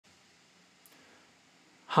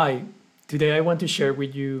Hi, today I want to share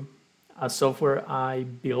with you a software I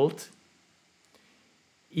built.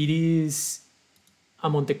 It is a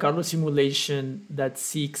Monte Carlo simulation that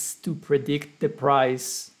seeks to predict the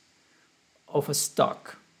price of a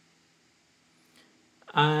stock.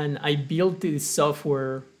 And I built this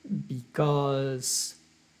software because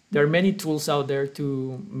there are many tools out there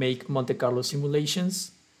to make Monte Carlo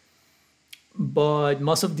simulations, but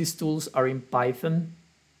most of these tools are in Python,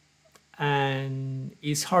 and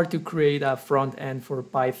it's hard to create a front end for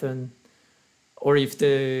Python, or if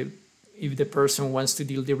the person wants to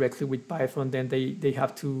deal directly with Python, then they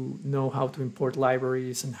have to know how to import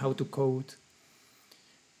libraries and how to code.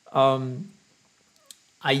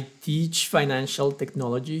 I teach financial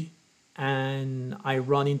technology and I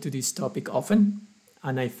run into this topic often,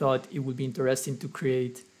 and I thought it would be interesting to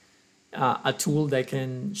create a tool that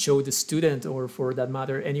can show the student, or for that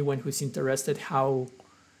matter anyone who's interested, how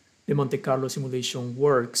the Monte Carlo simulation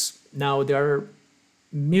works. Now, there are a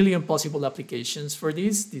million possible applications for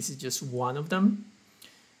this. This is just one of them.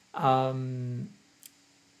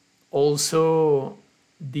 Also,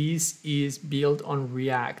 this is built on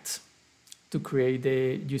React to create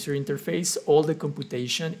the user interface. All the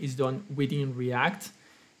computation is done within React.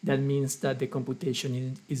 That means that the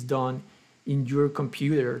computation is done in your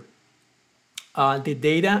computer. The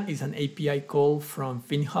data is an API call from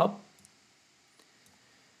Finnhub.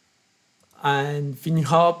 And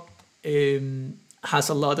Finnhub has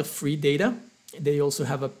a lot of free data. They also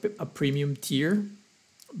have a premium tier,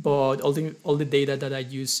 but all the data that I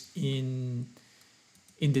use in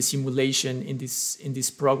the simulation in this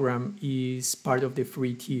program is part of the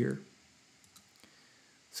free tier.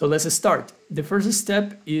 So let's start. The first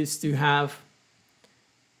step is to have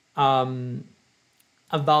a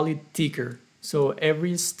valid ticker. So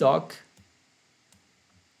every stock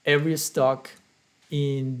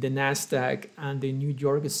in the NASDAQ and the New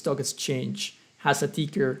York Stock Exchange has a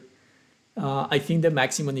ticker. I think the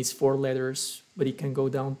maximum is 4 letters, but it can go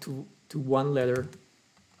down to 1 letter.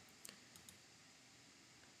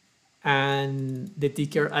 And the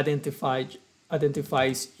ticker identifies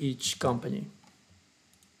each company.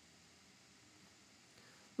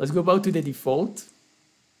 Let's go back to the default,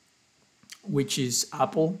 which is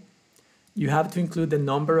Apple. You have to include the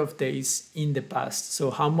number of days in the past.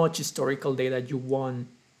 So how much historical data you want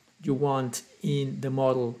in the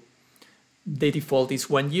model. The default is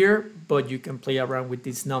 1 year, but you can play around with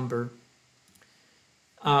this number.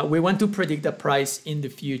 We want to predict the price in the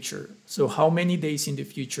future. So how many days in the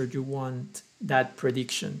future you want that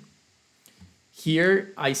prediction?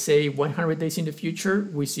 Here I say 100 days in the future,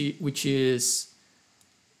 which is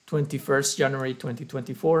 21st January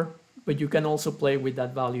 2024, but you can also play with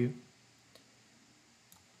that value.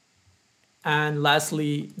 And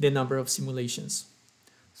lastly, the number of simulations.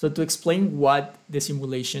 So to explain what the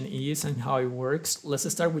simulation is and how it works, let's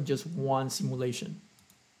start with just one simulation.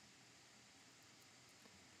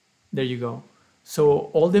 There you go. So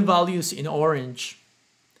all the values in orange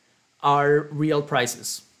are real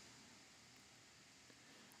prices.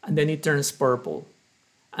 And then it turns purple.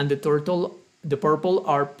 And the purple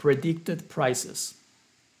are predicted prices.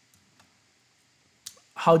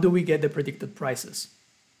 How do we get the predicted prices?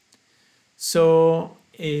 So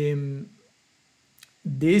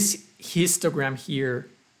this histogram here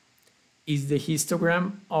is the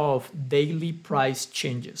histogram of daily price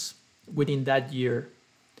changes within that year.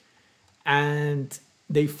 And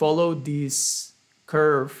they follow this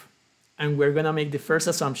curve, and we're gonna make the first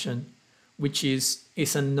assumption, which is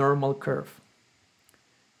a normal curve.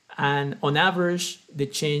 And on average, the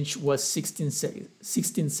change was 16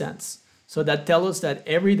 cents. So that tells us that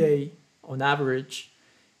every day, on average,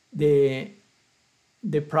 the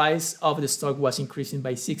price of the stock was increasing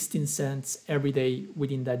by 16 cents every day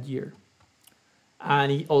within that year.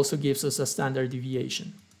 And it also gives us a standard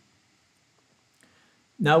deviation.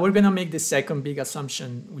 Now we're going to make the second big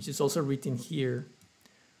assumption, which is also written here,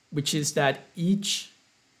 which is that each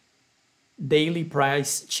daily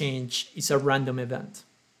price change is a random event.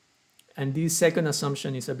 And this second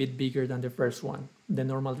assumption is a bit bigger than the first one, the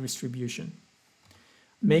normal distribution.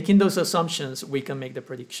 Making those assumptions, we can make the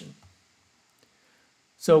prediction.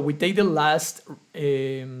 So we take the last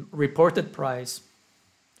reported price,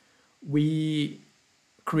 we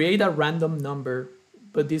create a random number,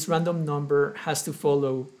 but this random number has to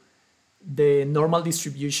follow the normal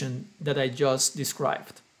distribution that I just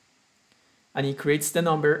described. And it creates the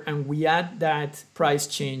number, and we add that price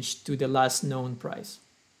change to the last known price.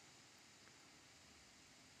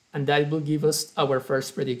 And that will give us our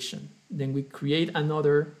first prediction. Then we create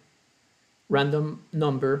another random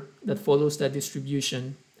number that follows that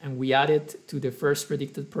distribution, and we add it to the first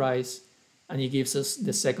predicted price, and it gives us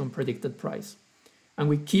the second predicted price. And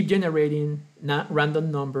we keep generating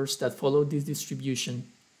random numbers that follow this distribution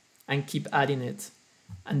and keep adding it.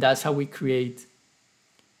 And that's how we create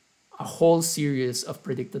a whole series of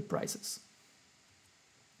predicted prices.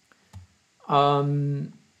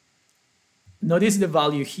 Notice the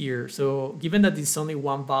value here. So given that it's only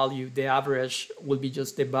one value, the average will be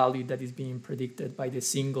just the value that is being predicted by the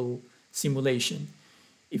single simulation.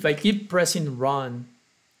 If I keep pressing run,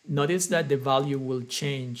 notice that the value will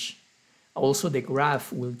change. Also, the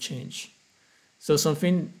graph will change. So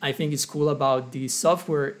something I think is cool about this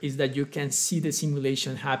software is that you can see the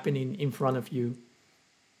simulation happening in front of you.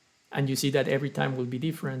 And you see that every time will be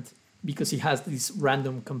different because it has this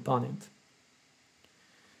random component.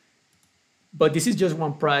 But this is just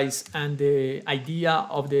one price, and the idea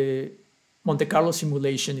of the Monte Carlo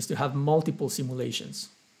simulation is to have multiple simulations.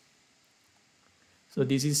 So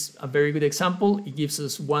this is a very good example. It gives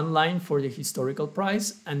us one line for the historical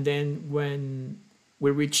price, and then when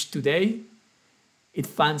we reach today, it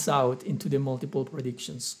fans out into the multiple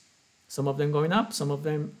predictions. Some of them going up, some of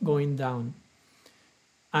them going down.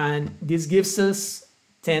 And this gives us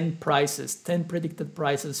 10 prices, 10 predicted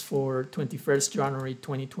prices for 21st January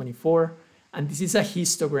 2024. And this is a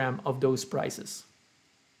histogram of those prices.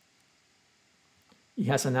 It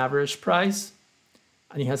has an average price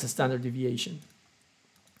and it has a standard deviation.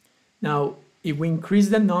 Now, if we increase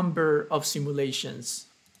the number of simulations,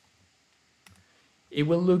 it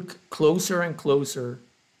will look closer and closer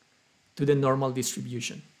to the normal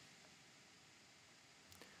distribution.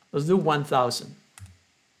 Let's do 1,000.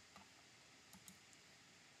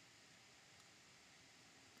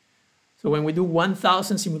 So when we do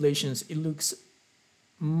 1,000 simulations, it looks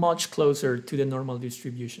much closer to the normal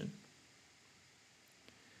distribution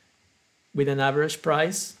with an average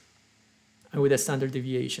price and with a standard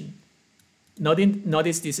deviation.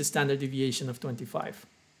 Notice this standard deviation of 25.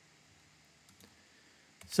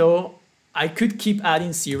 So I could keep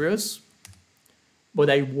adding zeros,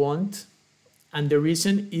 but I won't. And the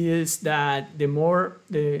reason is that the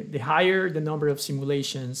higher the number of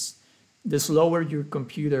simulations, the slower your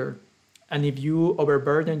computer. And if you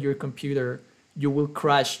overburden your computer, you will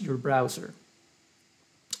crash your browser.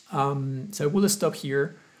 So I will stop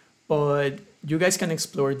here, but you guys can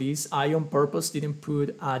explore this. I on purpose didn't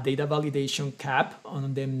put a data validation cap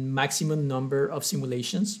on the maximum number of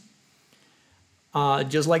simulations.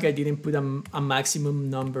 Just like I didn't put a maximum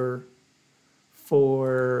number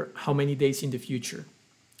for how many days in the future.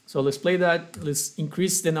 So let's play that. Let's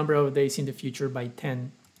increase the number of days in the future by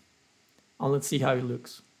 10. And let's see how it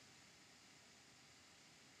looks.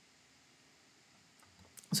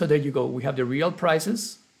 So there you go. We have the real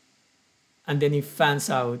prices, and then it fans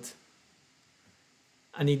out,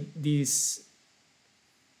 and the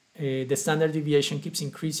standard deviation keeps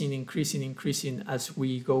increasing as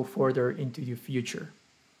we go further into the future.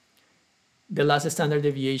 The last standard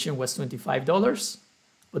deviation was $25,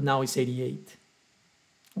 but now it's 88.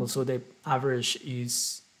 Also, the average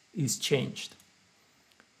is changed.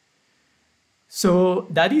 So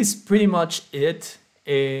that is pretty much it.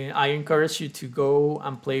 I encourage you to go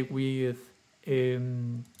and play with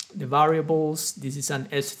the variables. This is an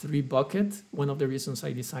S3 bucket. One of the reasons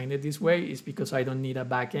I designed it this way is because I don't need a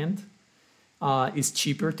backend. It's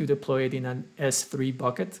cheaper to deploy it in an S3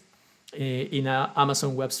 bucket in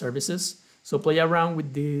Amazon Web Services. So play around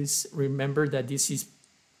with this. Remember that this is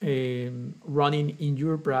running in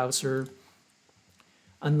your browser.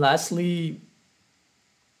 And lastly,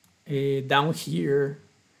 down here,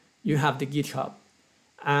 you have the GitHub.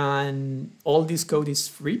 And all this code is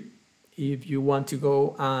free. If you want to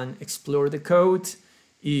go and explore the code,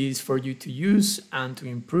 is for you to use and to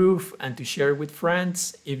improve and to share with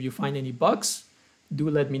friends. If you find any bugs, do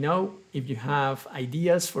let me know. If you have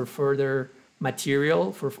ideas for further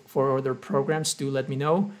material for other programs, do let me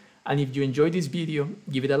know. And if you enjoyed this video,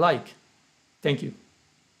 give it a like. Thank you.